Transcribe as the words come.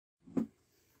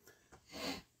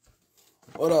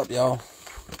What up, y'all?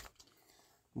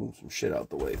 Move some shit out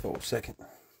the way for a second.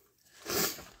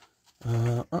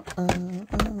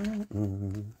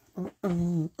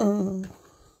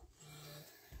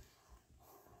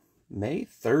 May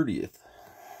 30th.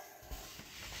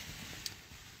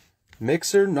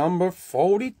 Mixer number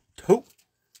 42.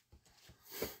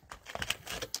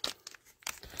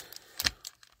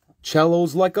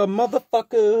 Cello's like a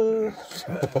motherfucker.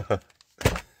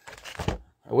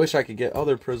 I wish I could get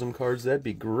other Prizm cards. That'd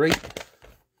be great.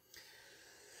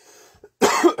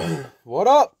 What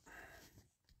up?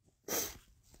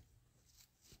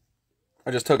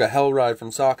 I just took a hell ride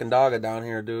from Sock and Daga down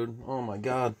here, dude. Oh my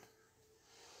god.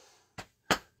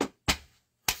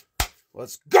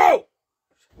 Let's go!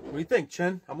 What do you think,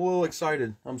 Chen? I'm a little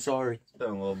excited. I'm sorry. It's been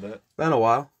a little bit. Been a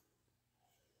while.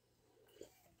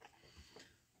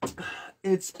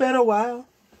 It's been a while.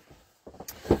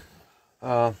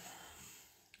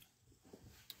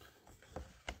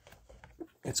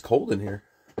 It's cold in here.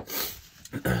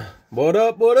 What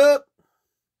up, what up?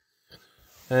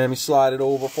 Let me slide it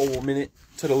over for a minute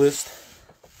to the list.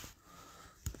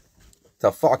 It's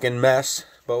a fucking mess,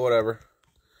 but whatever.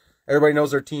 Everybody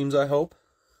knows their teams, I hope.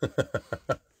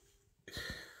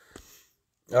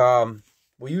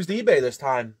 We used eBay this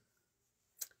time.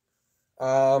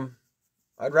 I'd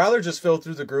rather just fill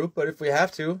through the group, but if we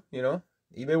have to, you know,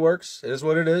 eBay works. It is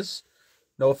what it is.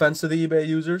 No offense to the eBay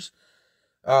users.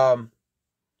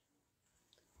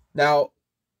 Now,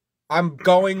 I'm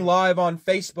going live on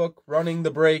Facebook, running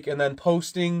the break, and then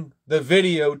posting the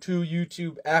video to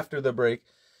YouTube after the break.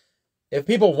 If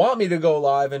people want me to go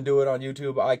live and do it on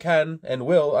YouTube, I can and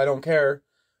will. I don't care.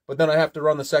 But then I have to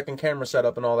run the second camera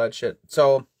setup and all that shit.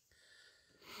 So,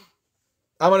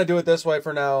 I'm going to do it this way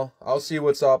for now. I'll see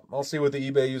what's up. I'll see what the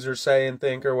eBay users say and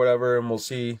think or whatever, and we'll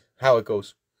see how it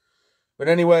goes. But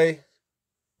anyway,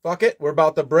 fuck it. We're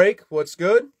about to break. What's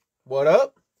good? What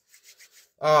up?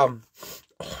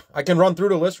 I can run through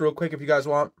the list real quick if you guys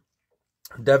want.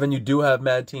 Devin, you do have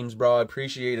mad teams, bro. I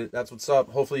appreciate it. That's what's up.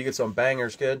 Hopefully you get some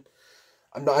bangers, kid.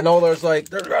 I know there's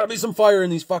gotta be some fire in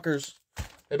these fuckers.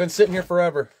 They've been sitting here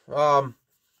forever.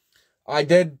 I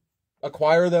did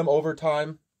acquire them over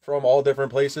time from all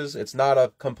different places. It's not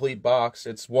a complete box.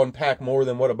 It's one pack more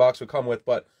than what a box would come with,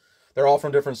 but they're all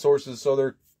from different sources, so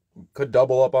they could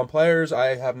double up on players.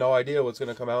 I have no idea what's going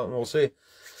to come out, and we'll see.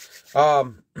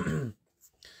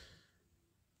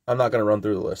 I'm not going to run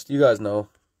through the list. You guys know.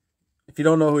 If you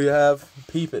don't know who you have,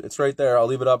 peep it. It's right there. I'll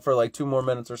leave it up for like 2 more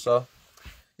minutes or so.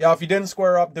 Yeah, if you didn't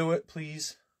square up, do it,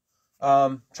 please.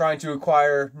 Trying to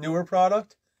acquire newer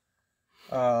product.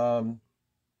 Obviously,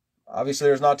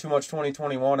 there's not too much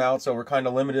 2021 out, so we're kind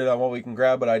of limited on what we can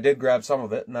grab, but I did grab some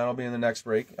of it, and that'll be in the next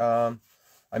break. I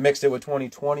mixed it with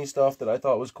 2020 stuff that I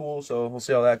thought was cool, so we'll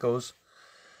see how that goes.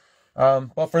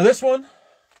 But for this one,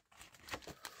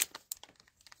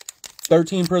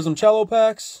 13 Prizm Cello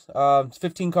packs. It's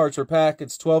 15 cards per pack.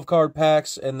 It's 12 card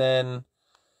packs, and then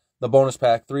the bonus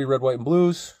pack, 3 red, white, and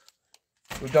blues.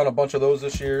 We've done a bunch of those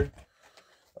this year.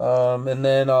 And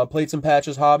then Plates and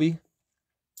Patches Hobby.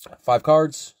 5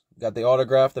 cards. Got the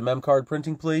autograph, the mem card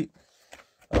printing plate.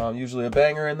 Usually a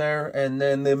banger in there. And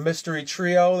then the mystery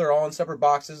trio. They're all in separate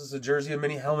boxes. It's a jersey, a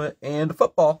mini helmet, and a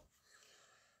football.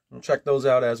 We'll check those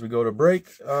out as we go to break.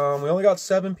 We only got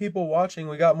 7 people watching.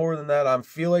 We got more than that. I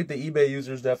feel like the eBay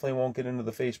users definitely won't get into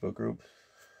the Facebook group.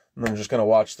 And I'm just going to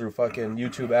watch through fucking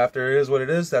YouTube after. It is what it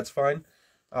is. That's fine.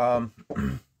 Might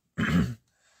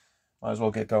as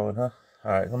well get going, huh?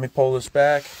 Alright, let me pull this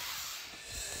back.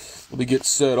 Let me get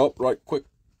set up right quick.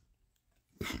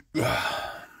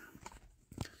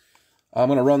 I'm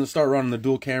going to start running the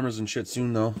dual cameras and shit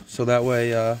soon, though. So that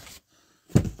way,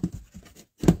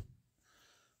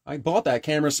 I bought that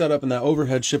camera setup and that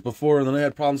overhead shit before, and then I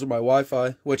had problems with my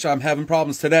Wi-Fi, which I'm having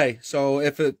problems today. So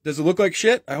does it look like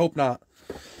shit? I hope not.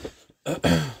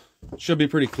 Should be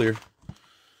pretty clear.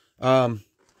 I'm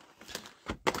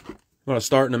going to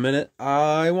start in a minute.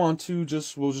 We'll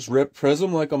just rip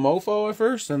Prizm like a mofo at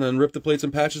first, and then rip the plates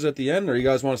and patches at the end, or you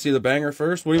guys want to see the banger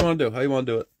first? What do you want to do? How you want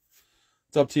to do it?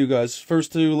 It's up to you guys.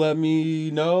 First to let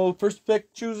me know. First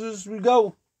pick chooses, we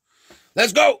go.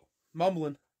 Let's go!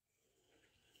 Mumbling.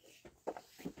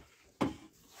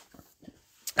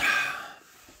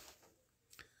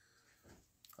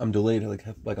 I'm delayed like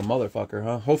a motherfucker,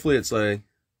 huh? Hopefully it's like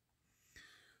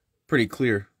pretty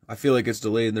clear. I feel like it's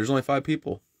delayed. There's only 5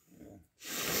 people.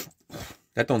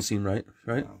 That don't seem right,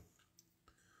 right?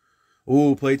 No.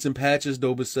 Ooh, plates and patches,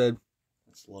 Doba said.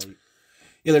 It's light.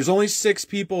 Yeah, there's only 6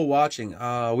 people watching.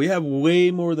 We have way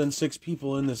more than 6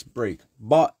 people in this break.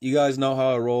 But you guys know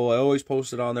how I roll. I always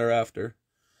post it on there after.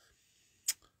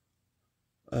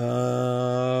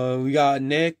 We got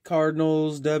Nick,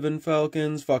 Cardinals, Devin,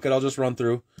 Falcons. Fuck it, I'll just run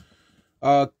through.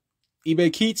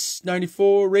 eBay Keats,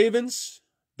 94, Ravens.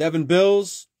 Devin,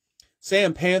 Bills.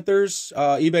 Sam, Panthers.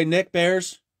 eBay Nick,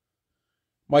 Bears.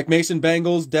 Mike Mason,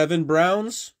 Bengals. Devin,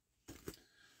 Browns.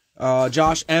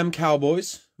 Josh M,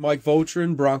 Cowboys. Mike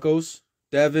Votrin, Broncos.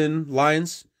 Devin,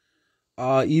 Lions.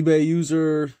 eBay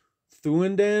user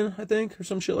Thuendan, I think, or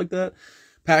some shit like that.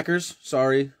 Packers,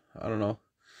 sorry, I don't know.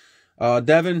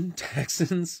 Devin,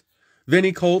 Texans.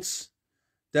 Vinny, Colts.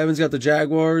 Devin's got the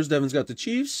Jaguars. Devin's got the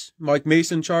Chiefs. Mike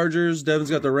Mason, Chargers. Devin's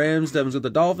got the Rams. Devin's got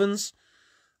the Dolphins.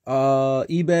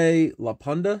 eBay La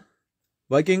Punda,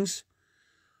 Vikings.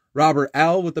 Robert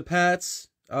L with the Pats.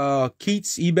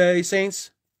 Keats, eBay Saints.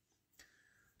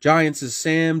 Giants is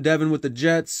Sam. Devin with the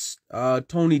Jets.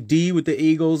 Tony D with the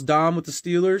Eagles. Dom with the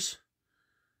Steelers.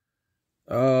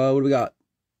 What do we got?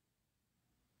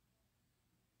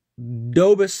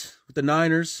 Dobus with the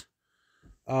Niners.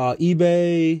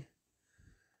 eBay.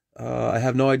 I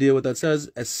have no idea what that says.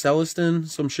 As Celestin,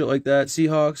 some shit like that.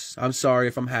 Seahawks. I'm sorry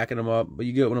if I'm hacking them up, but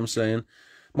you get what I'm saying.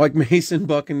 Mike Mason,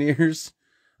 Buccaneers.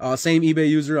 Same eBay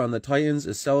user on the Titans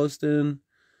as Celestin.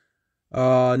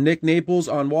 Nick Naples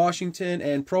on Washington.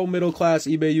 And pro middle class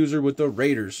eBay user with the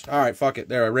Raiders. Alright, fuck it.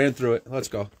 There, I ran through it. Let's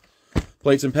go.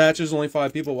 Plates and patches. Only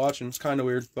 5 people watching. It's kind of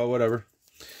weird, but whatever.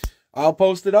 I'll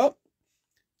post it up.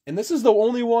 And this is the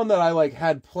only one that I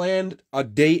had planned a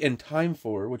date and time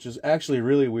for, which is actually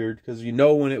really weird because you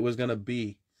know when it was gonna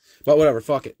be. But whatever,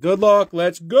 fuck it. Good luck.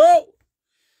 Let's go.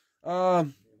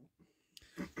 Hobby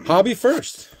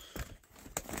first.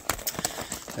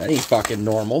 That ain't fucking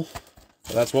normal.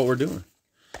 But that's what we're doing.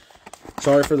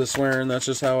 Sorry for the swearing. That's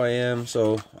just how I am.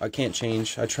 So I can't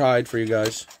change. I tried for you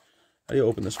guys. How do you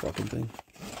open this fucking thing?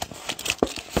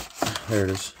 There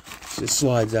it is. It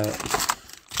slides out.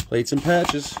 Plates and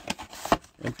patches.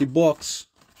 Empty box.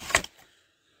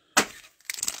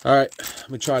 Alright, let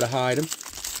me try to hide them.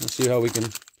 Let's see how we can...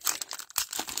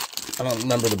 I don't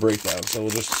remember the breakdown, so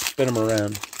we'll just spin them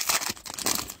around.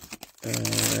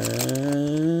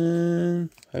 And...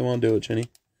 how you want to do it, Chinny?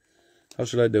 How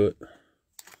should I do it?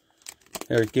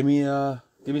 Here, give me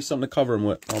something to cover them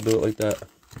with. I'll do it like that.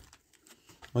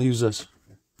 I'll use this.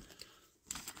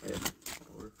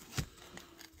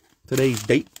 Today's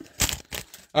date.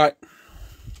 Alright.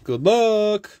 Good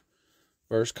luck.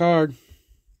 First card.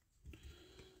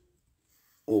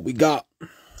 What we got?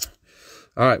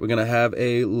 Alright, we're going to have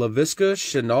a LaVisca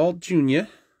Chenault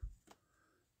Jr.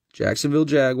 Jacksonville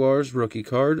Jaguars rookie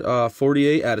card.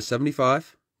 48 out of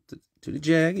 75 to the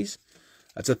Jaggies.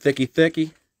 That's a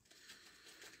thicky.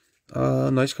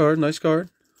 Nice card, nice card.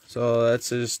 So that's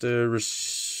just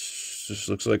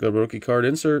looks like a rookie card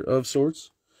insert of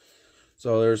sorts.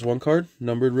 So there's one card,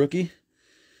 numbered rookie.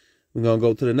 We're going to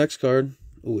go to the next card.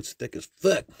 Ooh, it's thick as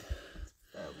fuck.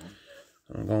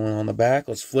 I'm going on the back.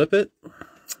 Let's flip it.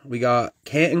 We got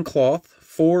Canton Cloth,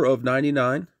 4 of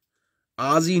 99.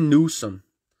 Ozzie Newsome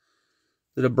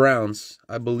to the Browns.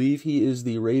 I believe he is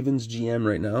the Ravens GM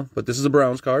right now, but this is a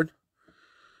Browns card.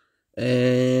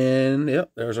 And,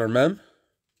 yep, there's our mem.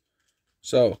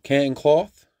 So, Canton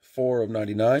Cloth, 4 of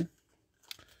 99.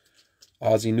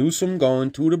 Ozzie Newsome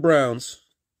going to the Browns.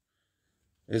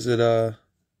 Is it,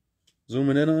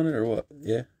 zooming in on it or what?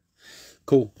 Yeah.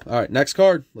 Cool. All right, next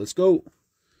card. Let's go.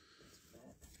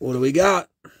 What do we got?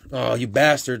 Oh, you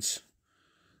bastards.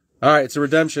 All right, it's a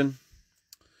redemption.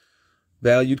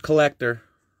 Valued collector.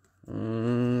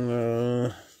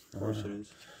 Of course it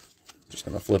is. Just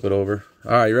going to flip it over.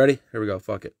 All right, you ready? Here we go.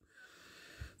 Fuck it.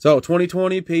 So,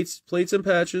 2020 plates and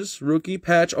patches. Rookie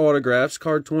patch autographs.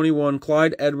 Card 21.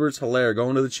 Clyde Edwards-Helaire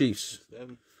going to the Chiefs.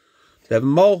 Devin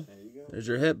Mull. There you go. There's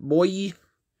your hit, boy.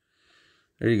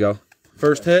 There you go.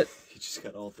 First hit. You just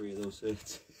got all 3 of those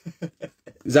hits.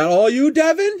 Is that all you,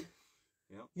 Devin?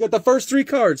 Yep. You got the first 3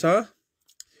 cards, huh?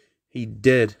 He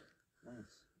did. Nice.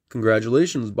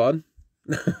 Congratulations, bud.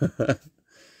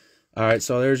 All right,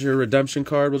 so there's your redemption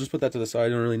card. We'll just put that to the side.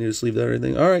 You don't really need to sleeve that or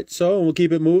anything. All right, so we'll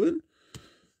keep it moving.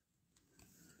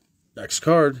 Next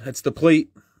card. That's the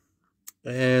plate.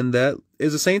 And that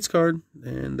is a Saints card.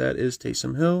 And that is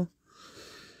Taysom Hill.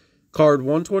 Card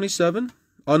 127.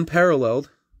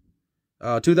 Unparalleled.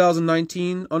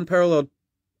 2019 unparalleled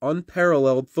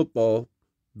football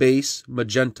base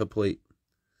magenta plate.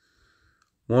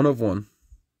 1 of 1.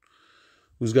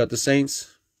 Who's got the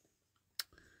Saints?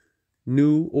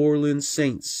 New Orleans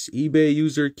Saints. eBay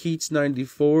user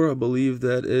Keats94. I believe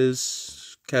that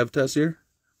is Cav Tessier.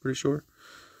 Pretty sure.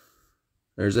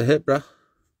 There's a hit, bruh.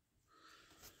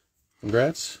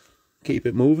 Congrats. Keep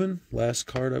it moving. Last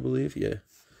card, I believe. Yeah.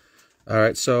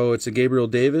 Alright, so it's a Gabriel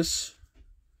Davis.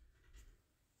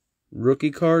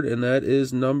 rookie card, and that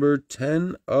is number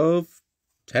 10 of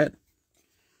 10.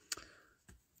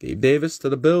 Gabe Davis to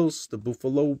the Bills, the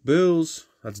Buffalo Bills.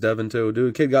 That's Devin too,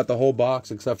 dude. Kid got the whole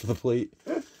box except for the plate.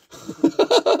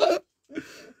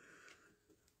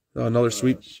 Oh, another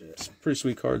sweet, pretty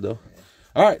sweet card though.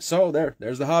 All right, so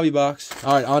there's the hobby box.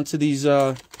 All right, on to these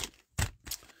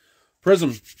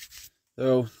Prizm.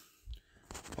 So,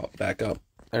 pop back up.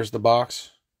 There's the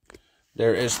box.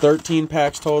 There is 13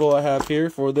 packs total I have here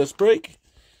for this break.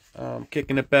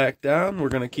 Kicking it back down. We're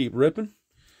gonna keep ripping.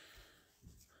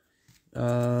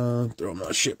 Throw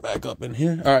my shit back up in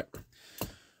here. All right.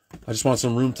 I just want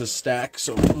some room to stack,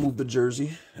 so we'll move the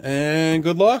jersey. And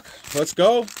good luck. Let's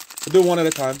go. We'll do one at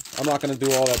a time. I'm not going to do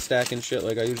all that stacking shit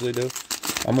like I usually do.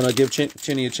 I'm going to give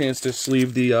Chinny a chance to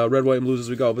sleeve the red, white, and blues as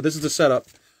we go. But this is the setup.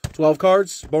 12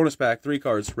 cards, bonus pack, 3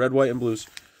 cards, red, white, and blues.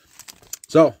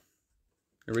 So,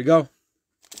 here we go.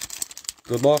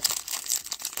 Good luck.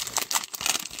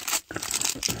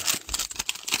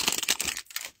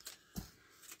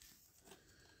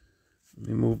 Let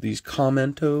me move these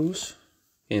commentos.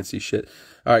 Can't see shit.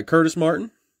 All right, Curtis Martin,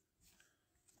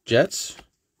 Jets.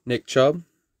 Nick Chubb,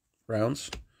 Browns.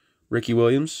 Ricky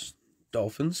Williams,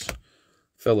 Dolphins.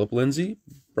 Phillip Lindsay,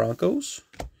 Broncos.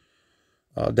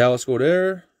 Dallas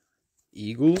Goedert,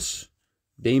 Eagles.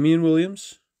 Damian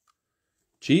Williams,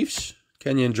 Chiefs.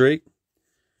 Kenyon Drake,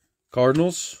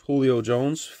 Cardinals. Julio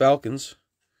Jones, Falcons.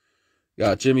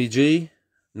 Got Jimmy G,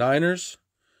 Niners.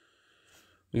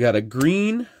 We got a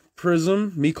green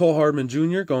Prizm, Mecole Hardman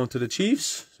Jr. going to the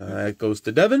Chiefs. That goes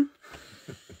to Devin.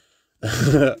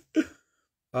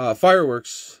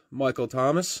 Fireworks, Michael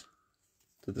Thomas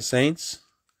to the Saints.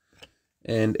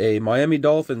 And a Miami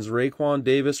Dolphins Raekwon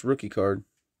Davis rookie card.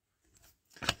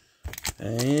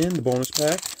 And the bonus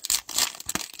pack.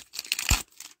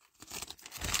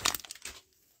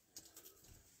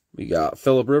 We got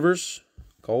Phillip Rivers,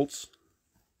 Colts.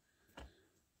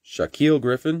 Shaquille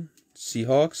Griffin,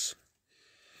 Seahawks.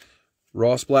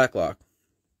 Ross Blacklock,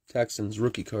 Texans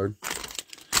rookie card.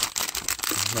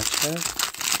 Next pack.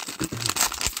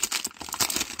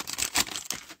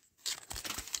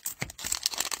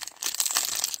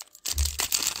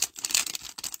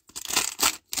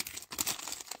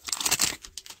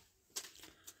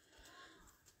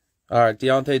 All right,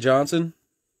 Deontay Johnson,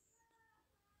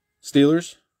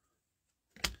 Steelers.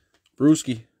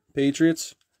 Brewski,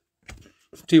 Patriots.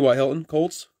 T.Y. Hilton,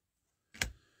 Colts.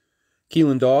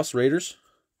 Keelan Doss, Raiders.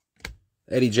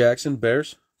 Eddie Jackson,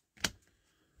 Bears.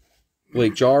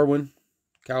 Blake Jarwin,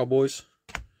 Cowboys.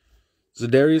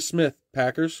 Zadarius Smith,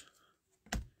 Packers.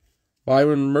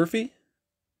 Byron Murphy,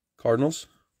 Cardinals.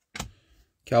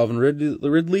 Calvin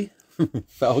Ridley,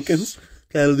 Falcons.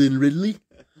 Calvin Ridley,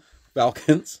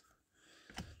 Falcons.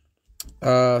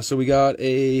 So we got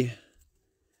a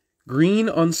green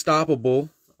unstoppable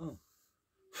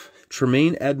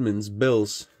Tremaine Edmonds,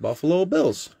 Bills. Buffalo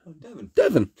Bills. Oh,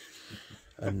 Devin.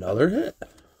 Another hit.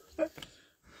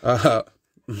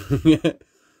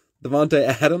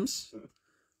 Devontae Adams,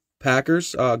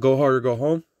 Packers. Go hard or go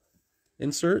home.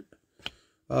 Insert.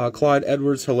 Clyde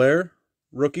Edwards-Helaire,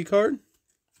 rookie card.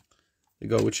 You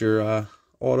go with your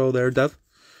auto there, Dev.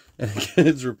 And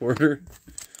kids reporter.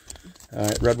 All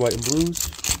right, red, white, and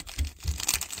blues.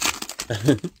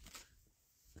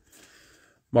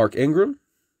 Mark Ingram,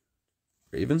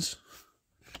 Ravens.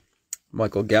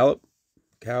 Michael Gallup,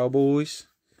 Cowboys.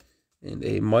 And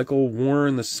a Michael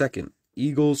Warren II,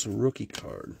 Eagles rookie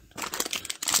card. All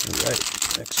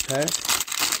right, next pack.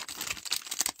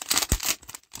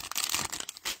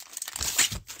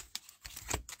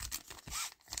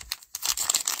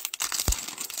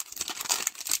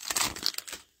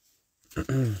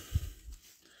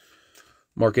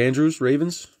 Mark Andrews,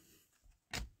 Ravens.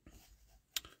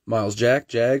 Miles Jack,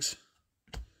 Jags.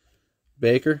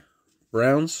 Baker,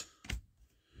 Browns.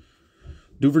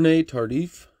 Duvernay,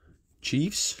 Tardif,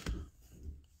 Chiefs.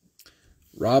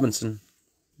 Robinson,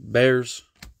 Bears.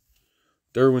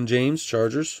 Derwin James,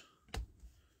 Chargers.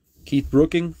 Keith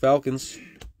Brooking, Falcons.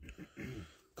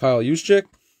 Kyle Juszczyk,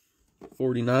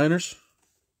 49ers.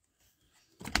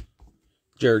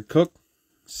 Jared Cook,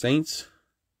 Saints.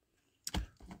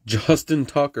 Justin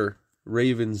Tucker,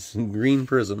 Ravens, green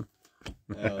Prizm.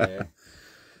 Oh, yeah.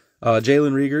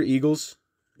 Jalen Reagor, Eagles,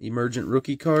 emergent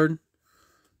rookie card.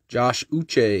 Josh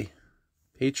Uche,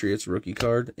 Patriots rookie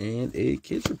card. And a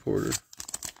kids reporter.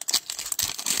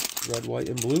 Red, white,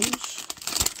 and blues.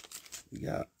 We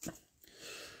got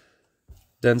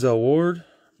Denzel Ward,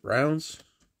 Browns.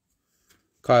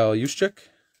 Kyle Juszczyk,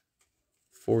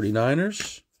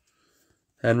 49ers.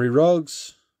 Henry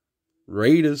Ruggs,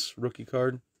 Raiders rookie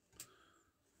card.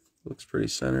 Looks pretty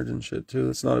centered and shit, too.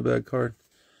 That's not a bad card.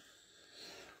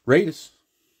 Raiders.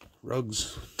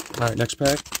 Ruggs. All right, next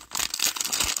pack.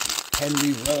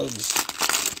 Henry Ruggs.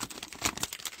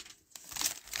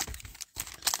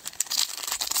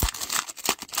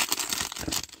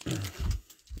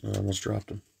 I almost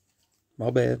dropped him. My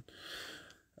bad.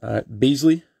 All right,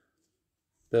 Beasley.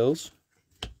 Bills.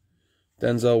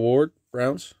 Denzel Ward.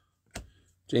 Browns.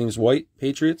 James White.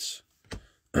 Patriots.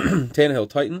 Tannehill.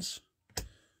 Titans.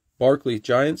 Barkley.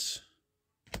 Giants.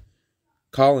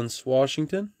 Collins.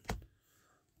 Washington.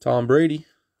 Tom Brady.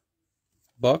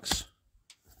 Bucks.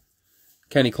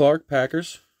 Kenny Clark.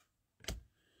 Packers.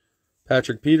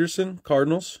 Patrick Peterson.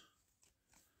 Cardinals.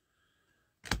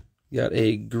 Got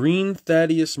a green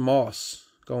Thaddeus Moss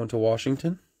going to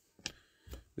Washington.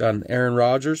 Got an Aaron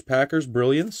Rodgers. Packers.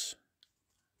 Brilliance.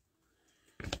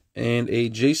 And a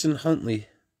Jason Huntley.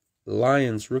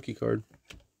 Lions rookie card.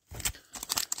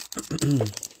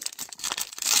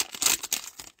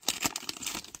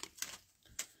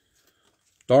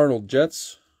 Darnold,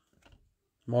 Jets.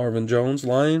 Marvin Jones,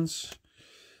 Lions.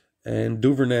 And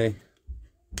Duvernay,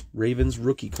 Ravens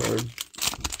rookie card.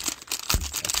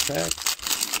 That's pack.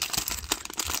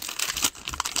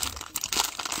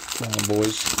 Come on,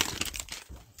 boys.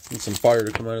 Need some fire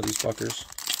to come out of these fuckers.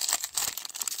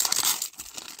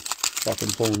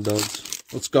 Fucking pulling duds.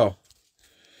 Let's go.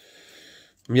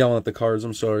 I'm yelling at the cards.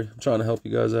 I'm sorry. I'm trying to help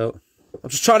you guys out. I'm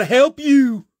just trying to help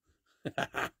you.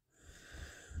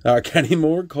 Kenny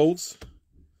Moore, Colts.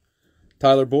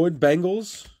 Tyler Boyd,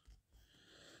 Bengals.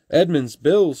 Edmonds,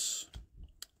 Bills.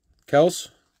 Kels,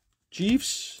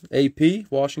 Chiefs. AP,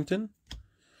 Washington.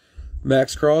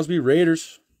 Max Crosby,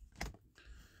 Raiders.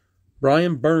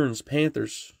 Brian Burns,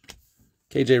 Panthers.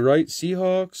 KJ Wright,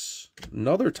 Seahawks.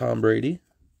 Another Tom Brady.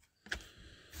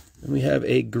 And we have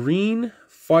a green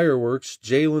Fireworks,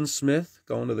 Jalen Smith,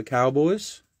 going to the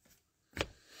Cowboys.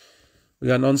 We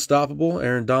got an unstoppable,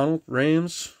 Aaron Donald,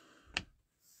 Rams.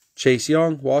 Chase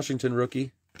Young, Washington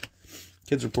rookie.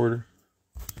 Kids Reporter.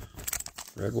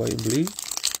 Red, white, and blue.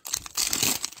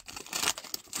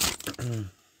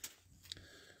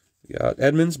 We got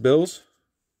Edmonds, Bills.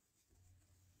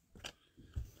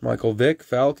 Michael Vick,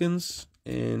 Falcons.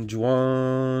 And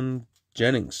Juwan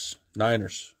Jennings,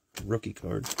 Niners. Rookie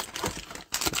card.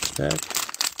 Next pack.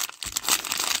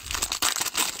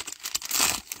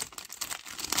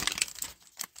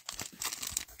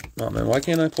 Oh man, why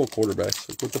can't I pull quarterbacks?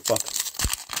 Like, what the fuck?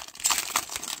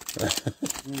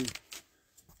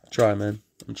 I try, man.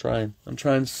 I'm trying. I'm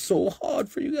trying so hard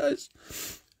for you guys.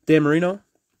 Dan Marino.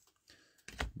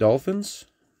 Dolphins.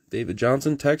 David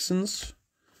Johnson, Texans.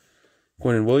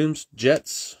 Quinnen Williams,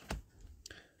 Jets.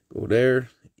 Go there.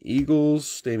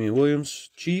 Eagles. Damian Williams,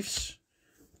 Chiefs.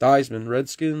 Theismann,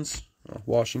 Redskins.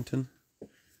 Washington.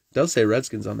 Does say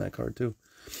Redskins on that card too.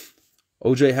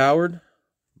 O.J. Howard,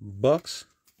 Bucks.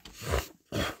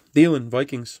 Thielen,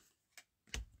 Vikings.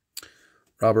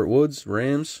 Robert Woods,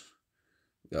 Rams.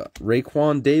 Got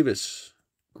Raekwon Davis,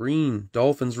 green,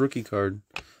 Dolphins rookie card.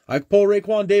 I pull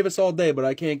Raekwon Davis all day, but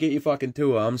I can't get you fucking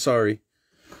Tua. I'm sorry.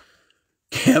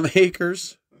 Cam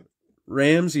Akers,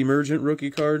 Rams, emergent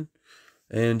rookie card.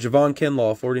 And Javon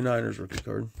Kinlaw, 49ers rookie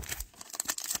card.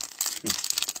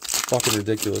 Fucking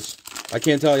ridiculous. I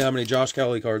can't tell you how many Josh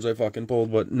Kelly cards I fucking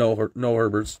pulled, but no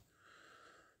Herberts.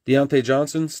 Deontay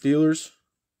Johnson, Steelers.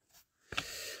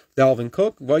 Dalvin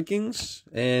Cook, Vikings.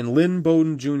 And Lynn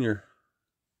Bowden Jr.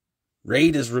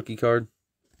 Raiders rookie card.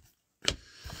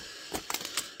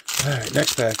 Alright,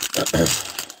 next pack.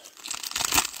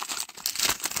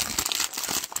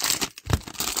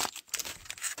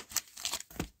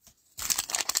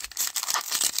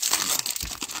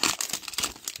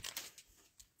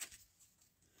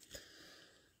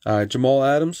 Alright, Jamal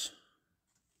Adams.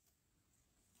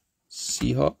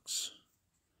 Seahawks.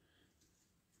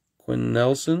 Quinn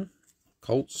Nelson,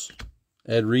 Colts.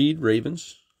 Ed Reed,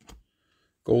 Ravens.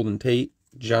 Golden Tate,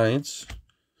 Giants.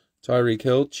 Tyreek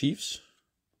Hill, Chiefs.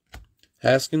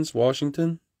 Haskins,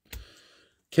 Washington.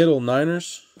 Kittle,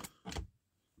 Niners.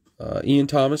 Ian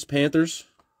Thomas, Panthers.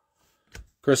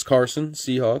 Chris Carson,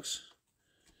 Seahawks.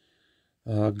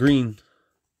 Green,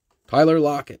 Tyler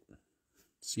Lockett,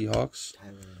 Seahawks.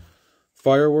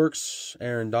 Fireworks,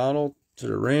 Aaron Donald to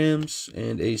the Rams.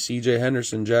 And a C.J.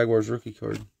 Henderson, Jaguars rookie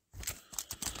card.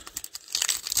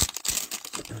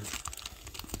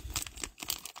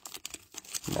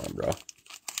 Come on, bro.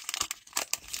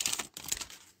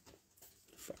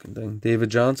 Fucking thing. David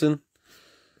Johnson,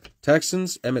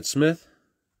 Texans. Emmitt Smith,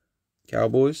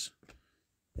 Cowboys.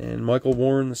 And Michael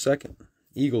Warren II,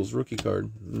 Eagles rookie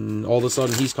card. And all of a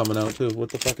sudden he's coming out too. What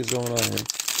the fuck is going on here?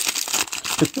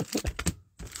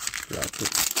 Dropped it.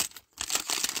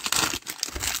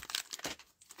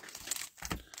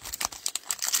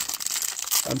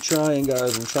 I'm trying,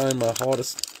 guys. I'm trying my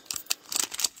hardest.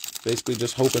 Basically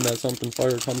just hoping that something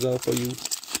fire comes out for you.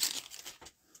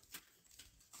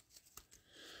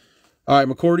 All right,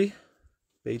 McCourty,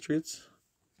 Patriots.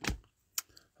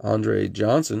 Andre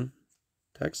Johnson,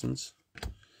 Texans.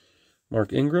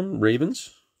 Mark Ingram,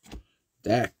 Ravens.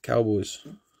 Dak, Cowboys.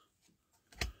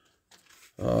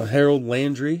 Harold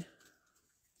Landry,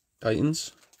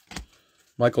 Titans.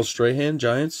 Michael Strahan,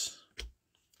 Giants.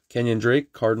 Kenyon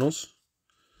Drake, Cardinals.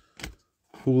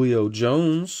 Julio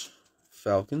Jones,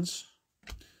 Falcons.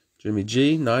 Jimmy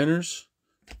G, Niners.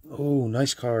 Oh,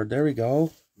 nice card. There we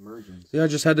go. Emergence. See, I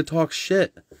just had to talk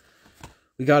shit.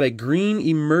 We got a green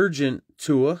emergent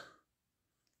Tua,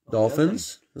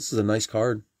 Dolphins. This is a nice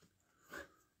card.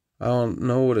 I don't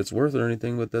know what it's worth or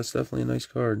anything, but that's definitely a nice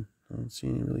card. I don't see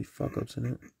any really fuck-ups in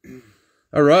it.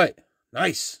 All right.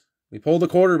 Nice. We pulled the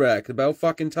quarterback. About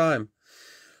fucking time.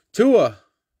 Tua,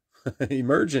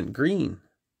 emergent, green.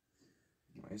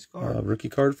 Nice card. Rookie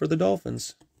card for the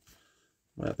Dolphins.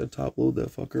 Might have to top load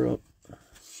that fucker up.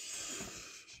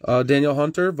 Daniel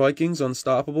Hunter, Vikings,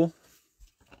 unstoppable.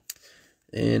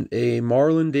 And a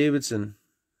Marlon Davidson,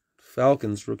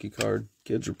 Falcons rookie card,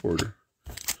 Kids Reporter.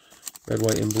 Red,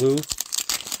 white, and blue.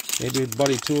 Maybe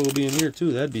Buddy Tua will be in here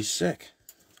too. That'd be sick.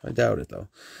 I doubt it though.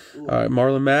 All right,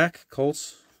 Marlon Mack,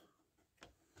 Colts.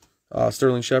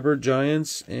 Sterling Shepard,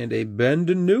 Giants, and a Ben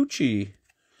DiNucci,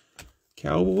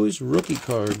 Cowboys rookie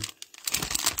card.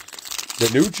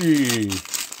 DiNucci.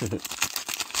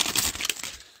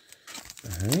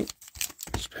 All right,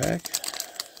 this pack.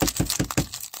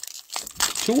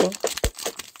 Tua.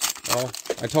 Oh,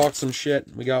 I talked some shit.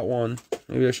 We got one.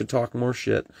 Maybe I should talk more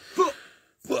shit.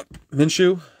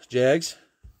 Minshew, Jags.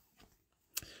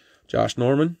 Josh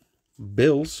Norman,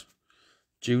 Bills.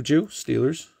 Juju,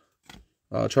 Steelers.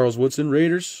 Charles Woodson,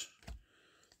 Raiders.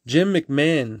 Jim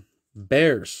McMahon,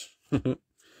 Bears.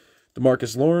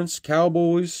 DeMarcus Lawrence,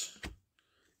 Cowboys.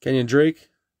 Kenyon Drake,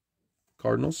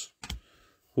 Cardinals.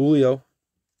 Julio,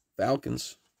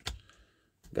 Falcons.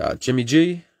 Got Jimmy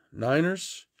G,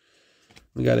 Niners.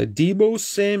 We got a Deebo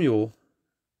Samuel,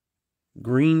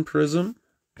 green prism,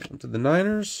 to the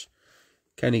Niners.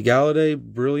 Kenny Galladay,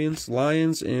 Brilliance,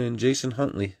 Lions, and Jason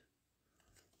Huntley,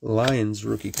 Lions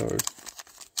rookie card.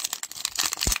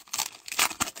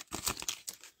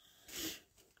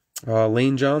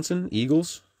 Lane Johnson,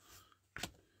 Eagles.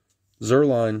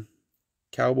 Zerline,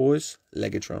 Cowboys,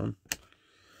 Legatron.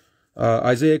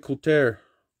 Isaiah Coulter,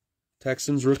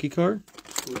 Texans rookie card.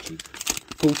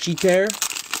 Cochiter.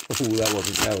 Oh,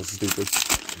 that was stupid.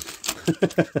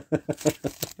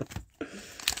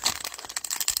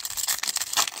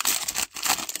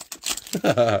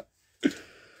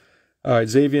 All right,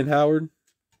 Xavier Howard,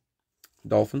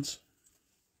 Dolphins.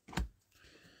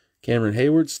 Cameron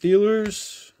Hayward,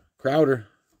 Steelers. Crowder,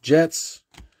 Jets.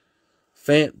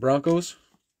 Fant, Broncos.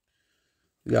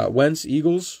 We got Wentz,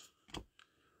 Eagles.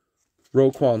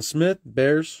 Roquan Smith,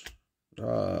 Bears.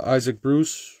 Isaac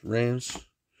Bruce, Rams.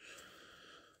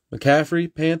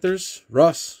 McCaffrey, Panthers.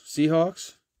 Russ,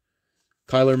 Seahawks.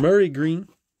 Kyler Murray, green,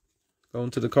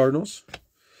 going to the Cardinals.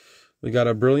 We got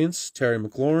a Brilliance, Terry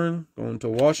McLaurin, going to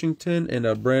Washington. And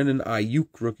a Brandon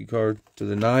Ayuk rookie card to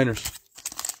the Niners.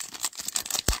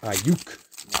 Ayuk.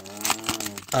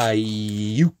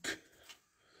 Ayuk.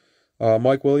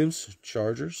 Mike Williams,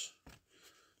 Chargers.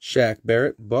 Shaq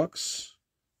Barrett, Bucks.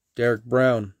 Derek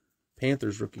Brown,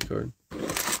 Panthers rookie card.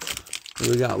 What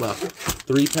do we got left?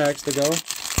 3 packs to go.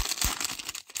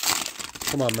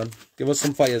 Come on, man. Give us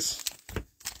some fires.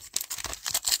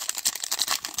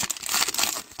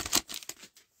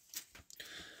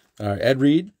 All right, Ed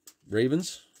Reed,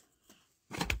 Ravens.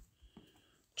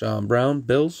 John Brown,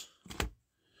 Bills.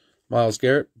 Myles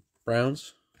Garrett,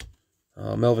 Browns.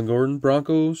 Melvin Gordon,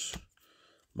 Broncos.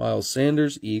 Miles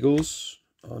Sanders, Eagles.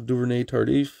 Duvernay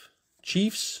Tardif,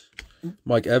 Chiefs.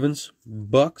 Mike Evans,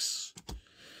 Bucks.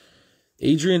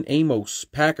 Adrian Amos,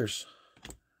 Packers.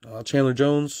 Chandler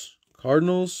Jones,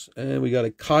 Cardinals. And we got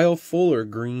a Kyle Fuller,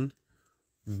 green,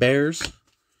 Bears.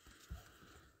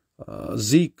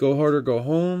 Zeke, Go Hard or Go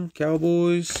Home,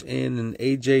 Cowboys. And an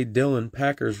A.J. Dillon,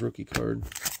 Packers rookie card.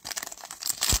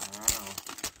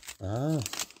 Wow.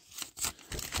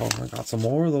 Oh, I got some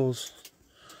more of those.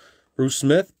 Bruce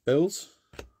Smith, Bills.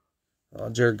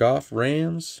 Jared Goff,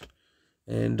 Rams.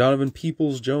 And Donovan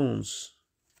Peoples-Jones,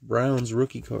 Browns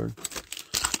rookie card.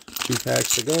 2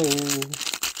 packs to go.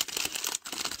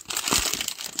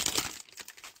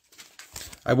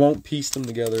 I won't piece them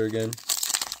together again,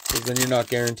 because then you're not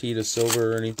guaranteed a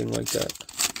silver or anything like that.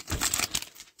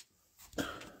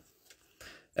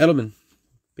 Edelman,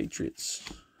 Patriots.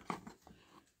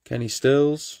 Kenny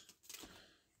Stills,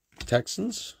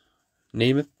 Texans.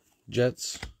 Namath,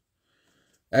 Jets.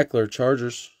 Eckler,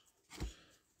 Chargers.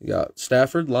 We got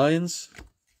Stafford, Lions.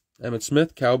 Emmitt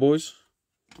Smith, Cowboys.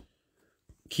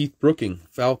 Keith Brooking,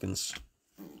 Falcons.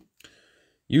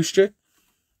 Juszczyk,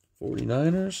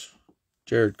 49ers.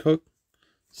 Jared Cook,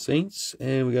 Saints.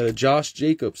 And we got a Josh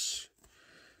Jacobs,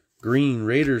 Green,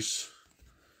 Raiders.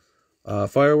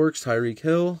 Fireworks, Tyreek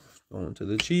Hill, going to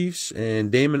the Chiefs.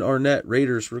 And Damon Arnett,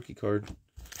 Raiders, rookie card.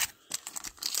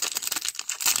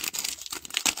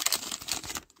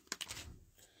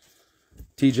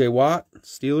 TJ Watt,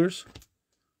 Steelers.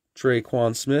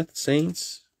 Traquan Smith,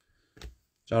 Saints.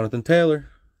 Jonathan Taylor,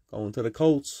 going to the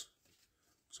Colts.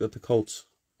 Let's go to the Colts.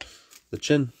 The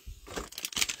chin.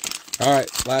 All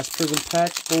right, last Prizm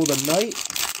patch for the night.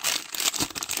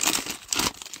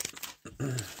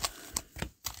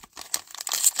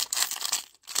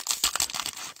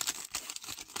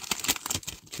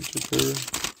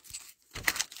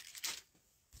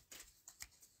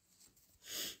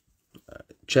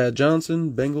 Chad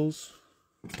Johnson, Bengals.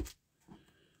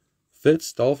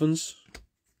 Fitz, Dolphins.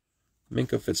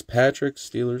 Minka Fitzpatrick,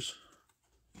 Steelers.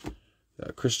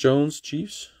 Chris Jones,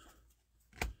 Chiefs.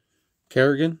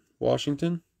 Kerrigan,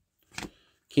 Washington.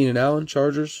 Keenan Allen,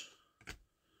 Chargers.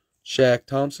 Shaq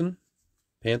Thompson,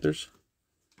 Panthers.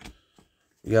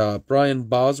 We got Brian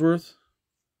Bosworth,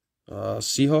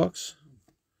 Seahawks.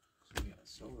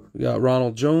 We got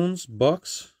Ronald Jones,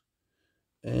 Bucks.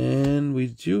 And we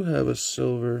do have a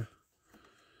silver.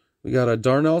 We got a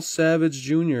Darnell Savage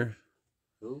Jr.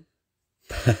 Who?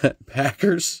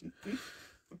 Packers.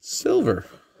 Silver.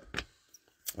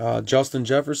 Justin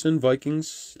Jefferson,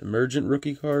 Vikings. Emergent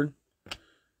rookie card.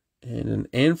 And an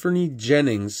Anthony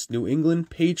Jennings, New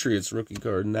England Patriots rookie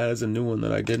card. And that is a new one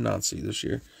that I did not see this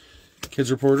year.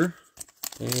 Kids Reporter.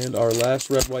 And our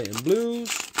last red, white, and blues.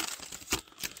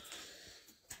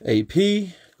 AP.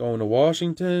 Going to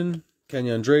Washington.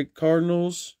 Kenyon Drake,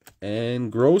 Cardinals.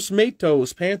 And Gross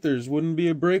Matos, Panthers. Wouldn't be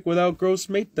a break without Gross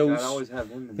Matos. Gotta always have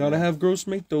him in Gotta there. have Gross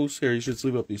Matos. Here, you should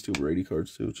sleeve up these two Brady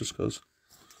cards, too, just because.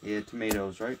 Yeah,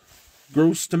 tomatoes, right?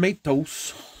 Gross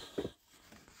Tomatoes.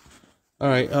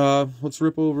 Alright, let's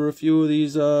rip over a few of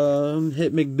these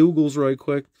hit McDougal's right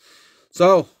quick.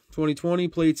 So, 2020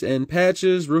 plates and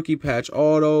patches. Rookie patch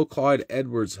auto. Clyde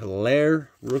Edwards-Helaire.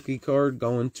 Rookie card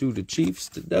going to the Chiefs,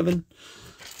 to Devin.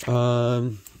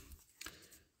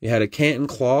 You had a Canton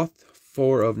Cloth,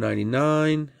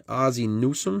 4/99. Ozzie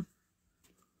Newsome.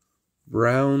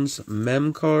 Browns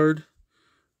mem card.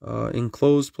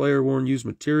 Enclosed player worn used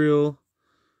material.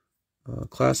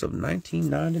 Class of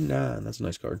 1999. That's a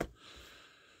nice card.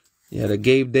 You had a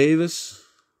Gabe Davis.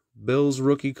 Bills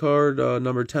rookie card,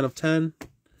 number 10/10.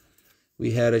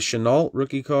 We had a Chenault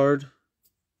rookie card.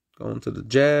 Going to the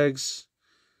Jags.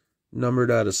 Numbered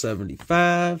out of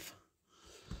 75.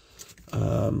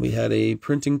 We had a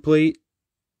printing plate.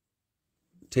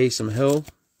 Taysom Hill.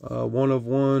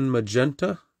 1/1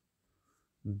 magenta.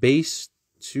 Base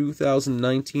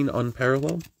 2019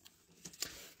 unparalleled.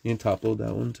 You can top load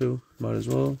that one too. Might as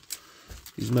well.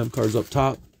 These mem cards up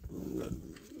top.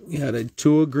 We had a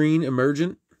Tua Green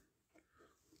emergent.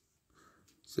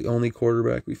 It's the only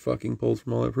quarterback we fucking pulled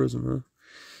from all that Prizm, huh?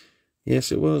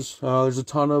 Yes, it was. There's a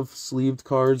ton of sleeved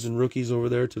cards and rookies over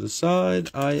there to the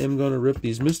side. I am going to rip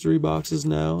these mystery boxes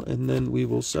now, and then we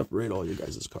will separate all your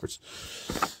guys' cards.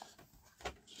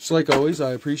 Just like always,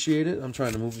 I appreciate it. I'm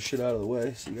trying to move the shit out of the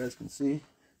way so you guys can see.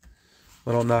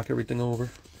 I don't knock everything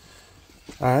over.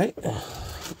 Alright.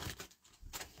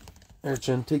 There,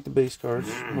 Jen, take the base cards.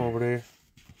 Come over there.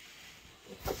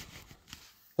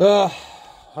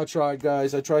 I tried,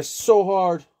 guys. I tried so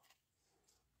hard.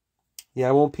 Yeah,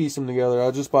 I won't piece them together.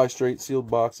 I'll just buy straight sealed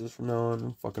boxes from now on.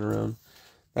 I'm fucking around.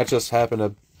 That just happened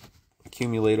to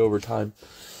accumulate over time.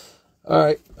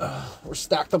 Alright. We're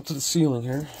stacked up to the ceiling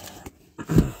here.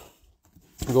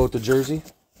 I'll go with the jersey.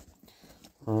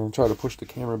 I'll try to push the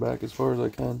camera back as far as I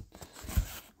can.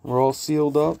 We're all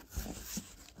sealed up.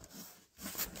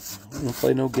 I'm gonna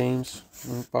play no games.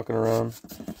 I'm fucking around.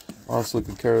 Honestly,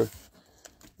 could care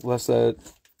less that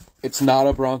it's not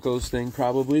a Broncos thing,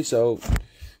 probably. So,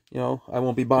 you know, I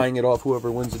won't be buying it off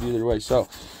whoever wins it either way. So,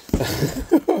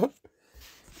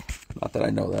 not that I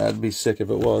know that. I'd be sick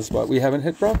if it was. But we haven't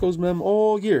hit Broncos mem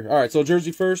all year. All right, so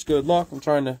jersey first. Good luck. I'm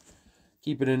trying to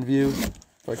keep it in view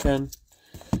if I can.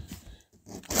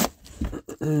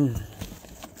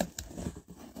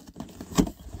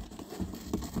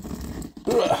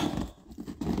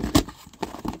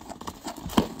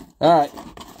 All right.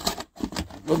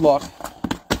 Good luck.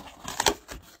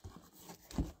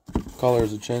 Color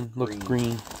is a chin. Looks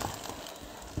green.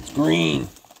 It's green.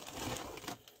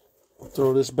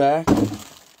 Throw this back.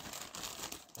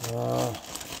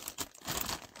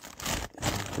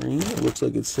 green. It looks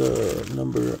like it's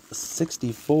number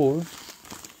 64.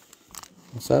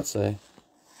 What's that say?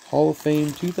 Hall of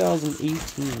Fame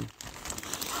 2018.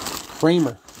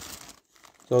 Kramer.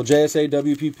 So JSA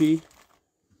WPP.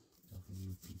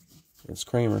 It's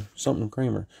Kramer. Something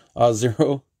Kramer.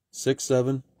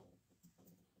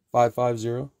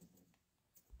 067550.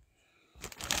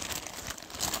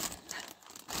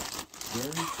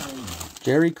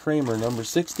 Jerry Kramer, number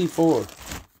 64.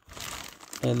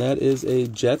 And that is a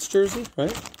Jets jersey,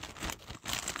 right?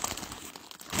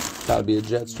 Gotta be a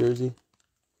Jets jersey.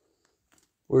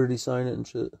 Where did he sign it and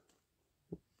shit?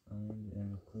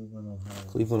 In Cleveland, Ohio.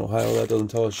 Cleveland, Ohio. That doesn't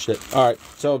tell us shit. All right,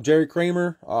 so Jerry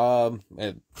Kramer,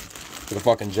 it's a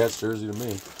fucking Jets jersey to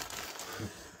me.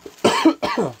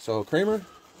 So Kramer,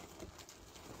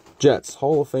 Jets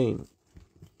Hall of Fame.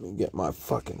 Let me get my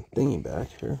fucking thingy back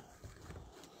here.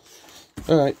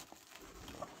 All right,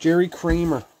 Jerry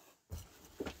Kramer.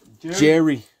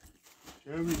 Jerry.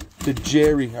 To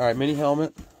Jerry. All right, mini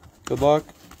helmet. Good luck.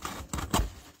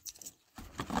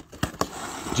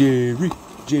 Jerry.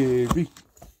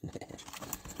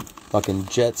 Fucking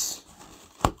Jets.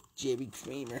 Jerry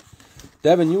Kramer.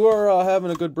 Devin, you are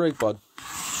having a good break, bud.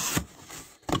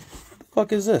 The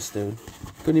fuck is this, dude?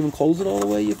 Couldn't even close it all the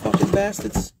way, you fucking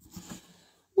bastards.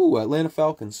 Ooh, Atlanta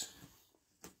Falcons.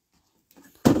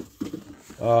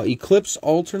 Eclipse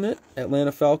alternate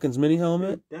Atlanta Falcons mini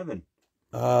helmet. Devin.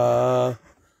 Is that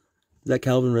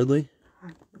Calvin Ridley?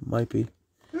 Might be.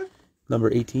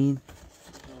 Number 18.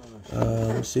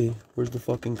 Let's see. Where's the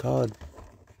fucking card?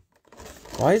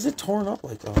 Why is it torn up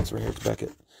like that? Oh, it's right here. It's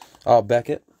Beckett. Oh,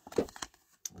 Beckett. I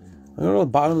don't know. The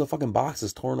bottom of the fucking box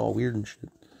is torn all weird and shit.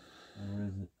 Where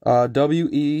is it?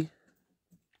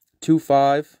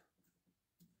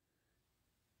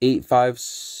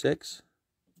 WE25856.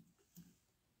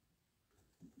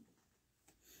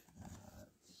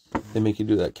 They make you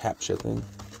do that cap shit thing.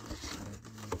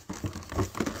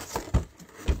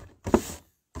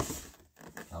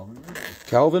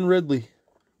 Calvin Ridley.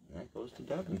 That goes to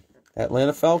Devin.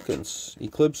 Atlanta Falcons.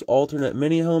 Eclipse alternate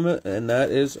mini helmet. And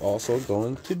that is also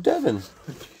going to Devin.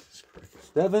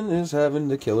 Devin is having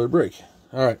the killer break.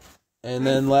 Alright. And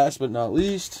then last but not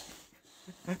least,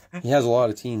 he has a lot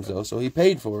of teams though, so he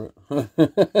paid for it.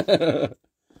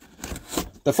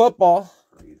 The football.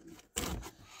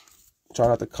 Try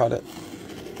not to cut it.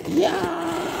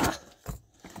 Yeah.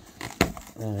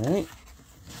 Alright.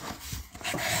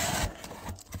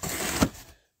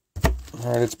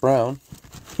 Alright, it's brown.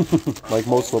 Like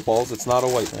most footballs, it's not a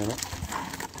white man.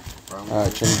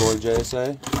 Alright, Chin Boy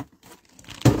JSA.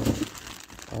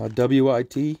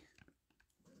 WIT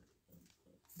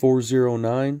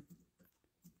 409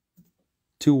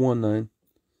 219.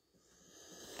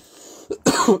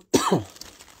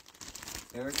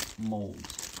 Eric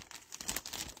Molds.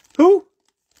 Who?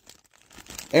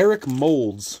 Eric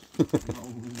Molds.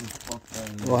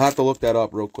 We'll have to look that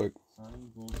up real quick.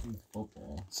 Signed Wilson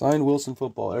Football. Signed Wilson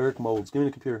Football. Eric Molds. Give me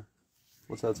the computer.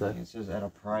 What's that say? It says at a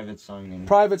private signing.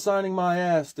 Private signing my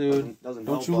ass, dude. Doesn't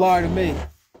Don't help you us. lie to me.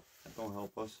 That don't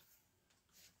help us.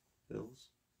 Bills.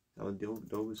 That would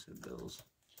Dover said Bills.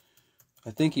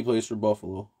 I think he plays for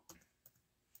Buffalo.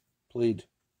 Played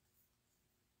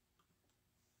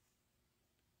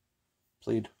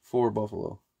for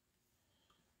Buffalo.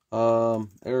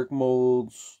 Eric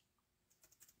Molds.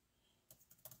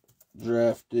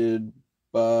 Drafted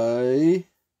by...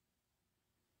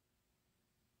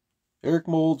 Eric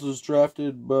Molds is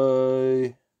drafted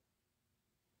by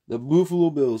the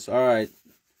Buffalo Bills. All right.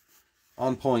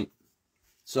 On point.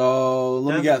 So,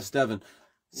 let me guess, Devin. Wow.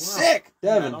 Sick!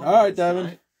 Devin. All right, Devin.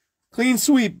 Right. Clean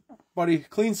sweep, buddy.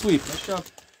 Clean sweep.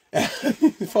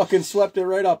 Fucking swept it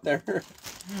right up there.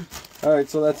 All right,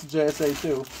 so that's a JSA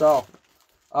too. So,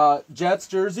 Jets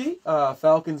jersey,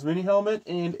 Falcons mini helmet,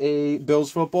 and a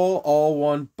Bills football, all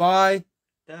won by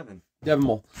Devin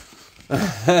Mole. All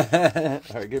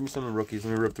right, give me some of the rookies.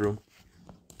 Let me rip through them.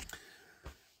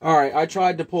 All right, I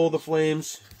tried to pull the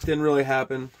Flames. Didn't really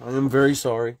happen. I am very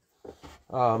sorry.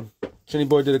 Chinny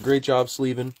Boy did a great job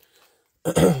sleeving.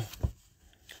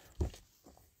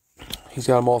 He's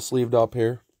got them all sleeved up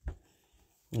here.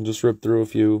 I'll just rip through a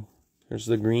few. Here's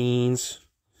the greens.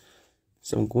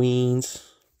 Some queens.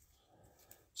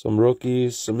 Some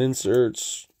rookies. Some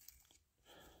inserts.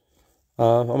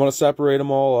 I'm going to separate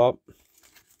them all up.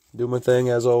 Do my thing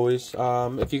as always.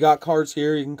 If you got cards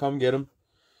here, you can come get them.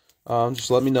 Just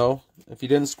let me know. If you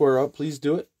didn't square up, please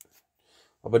do it.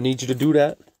 I'm going to need you to do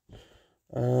that.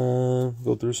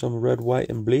 Go through some red, white,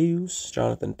 and blues.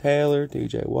 Jonathan Taylor,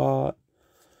 DJ Watt,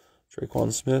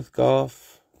 Traquan Smith,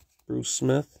 Goff, Bruce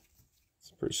Smith.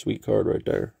 It's a pretty sweet card right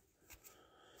there.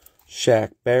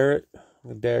 Shaq Barrett,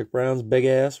 Derek Brown's big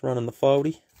ass running the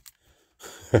 40.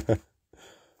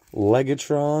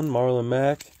 Legatron, Marlon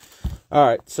Mack. All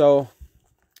right, so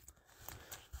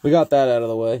we got that out of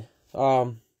the way.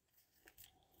 For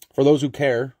those who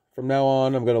care, from now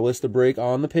on, I'm going to list a break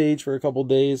on the page for a couple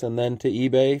days and then to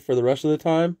eBay for the rest of the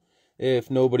time.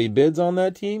 If nobody bids on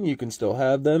that team, you can still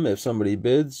have them. If somebody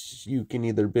bids, you can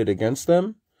either bid against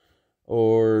them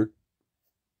or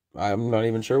I'm not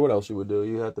even sure what else you would do.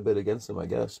 You have to bid against them, I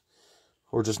guess.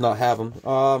 Or just not have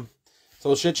them.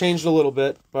 So shit changed a little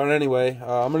bit. But anyway,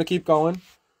 I'm going to keep going.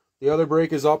 The other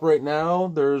break is up right now.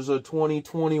 There's a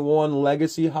 2021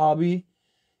 Legacy Hobby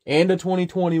and a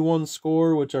 2021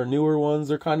 Score, which are newer ones.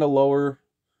 They're kind of lower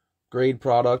grade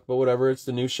product, but whatever. It's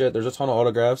the new shit. There's a ton of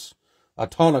autographs. A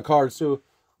ton of cards, too.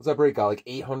 What's that break got? Like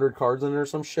 800 cards in there or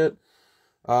some shit?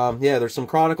 Yeah, there's some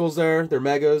Chronicles there. They're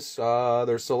Megas.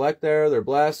 There's Select there. They're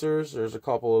Blasters. There's a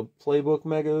couple of Playbook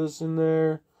Megas in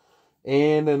there.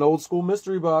 And an old school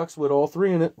mystery box with all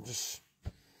three in it. Just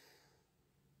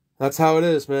that's how it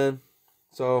is, man.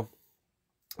 So,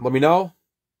 let me know.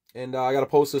 And I got to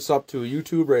post this up to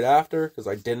YouTube right after because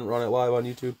I didn't run it live on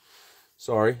YouTube.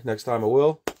 Sorry. Next time I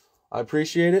will. I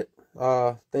appreciate it.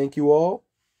 Thank you all.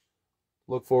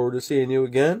 Look forward to seeing you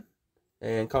again.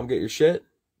 And come get your shit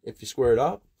if you square it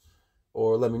up.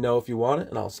 Or let me know if you want it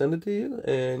and I'll send it to you.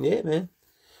 And yeah, man.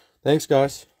 Thanks,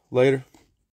 guys. Later.